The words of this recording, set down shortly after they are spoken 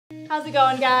How's it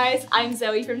going, guys? I'm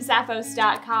Zoe from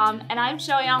Zappos.com, and I'm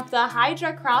showing off the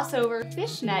Hydra Crossover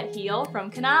Fishnet Heel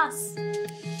from KAANAS.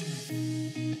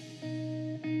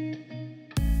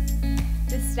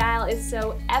 This style is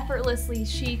so effortlessly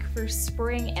chic for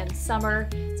spring and summer.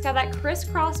 It's got that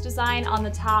crisscross design on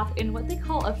the top in what they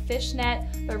call a fishnet,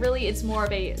 but really it's more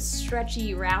of a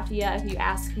stretchy raffia if you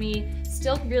ask me.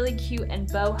 Still really cute and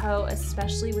boho,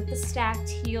 especially with the stacked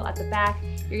heel at the back.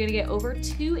 You're gonna get over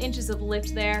 2 inches of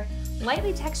lift there,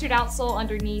 lightly textured outsole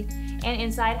underneath, and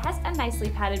inside has a nicely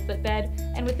padded footbed.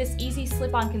 And with this easy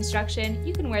slip-on construction,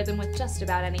 you can wear them with just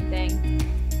about anything.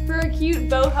 For a cute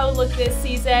boho look this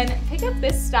season, pick up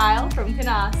this style from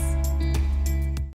KAANAS.